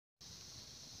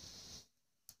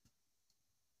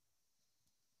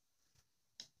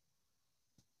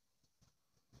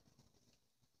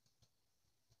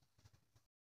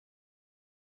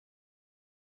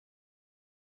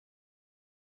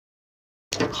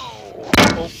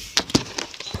careful.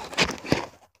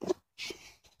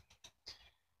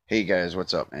 Hey guys,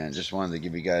 what's up, man? Just wanted to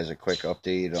give you guys a quick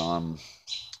update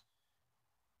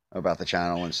about the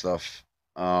channel and stuff.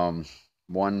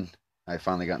 One, I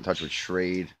finally got in touch with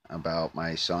Shrade about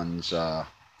my son's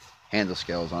handle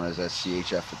scales on his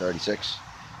SCHF for 36,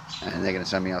 and they're gonna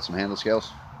send me out some handle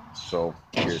scales. So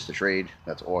here's the Shrade.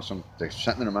 That's awesome. They're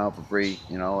sending them out for free.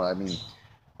 You know, I mean,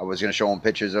 I was gonna show them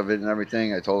pictures of it and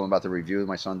everything. I told them about the review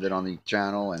my son did on the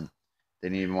channel, and they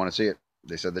didn't even want to see it.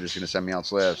 They said they're just gonna send me out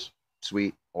slabs.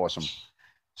 Sweet, awesome.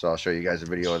 So I'll show you guys a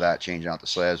video of that, changing out the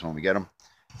slabs when we get them.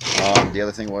 The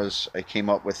other thing was I came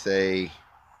up with an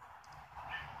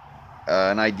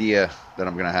idea that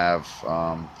I'm gonna have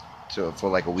for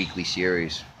like a weekly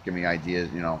series. Give me ideas,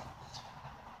 you know.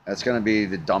 That's gonna be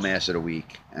the dumbass of the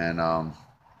week, and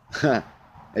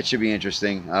it should be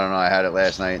interesting. I don't know. I had it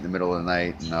last night in the middle of the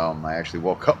night, and I actually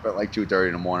woke up at like 2:30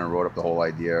 in the morning, wrote up the whole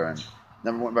idea, and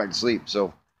never went back to sleep.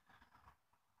 So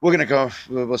we're gonna go.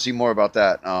 We'll see more about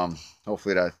that.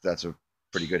 Hopefully that's a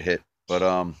pretty good hit.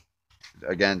 But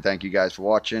again, thank you guys for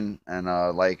watching, and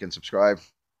like and subscribe,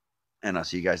 and I'll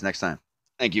see you guys next time.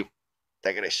 Thank you.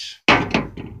 Take it easy.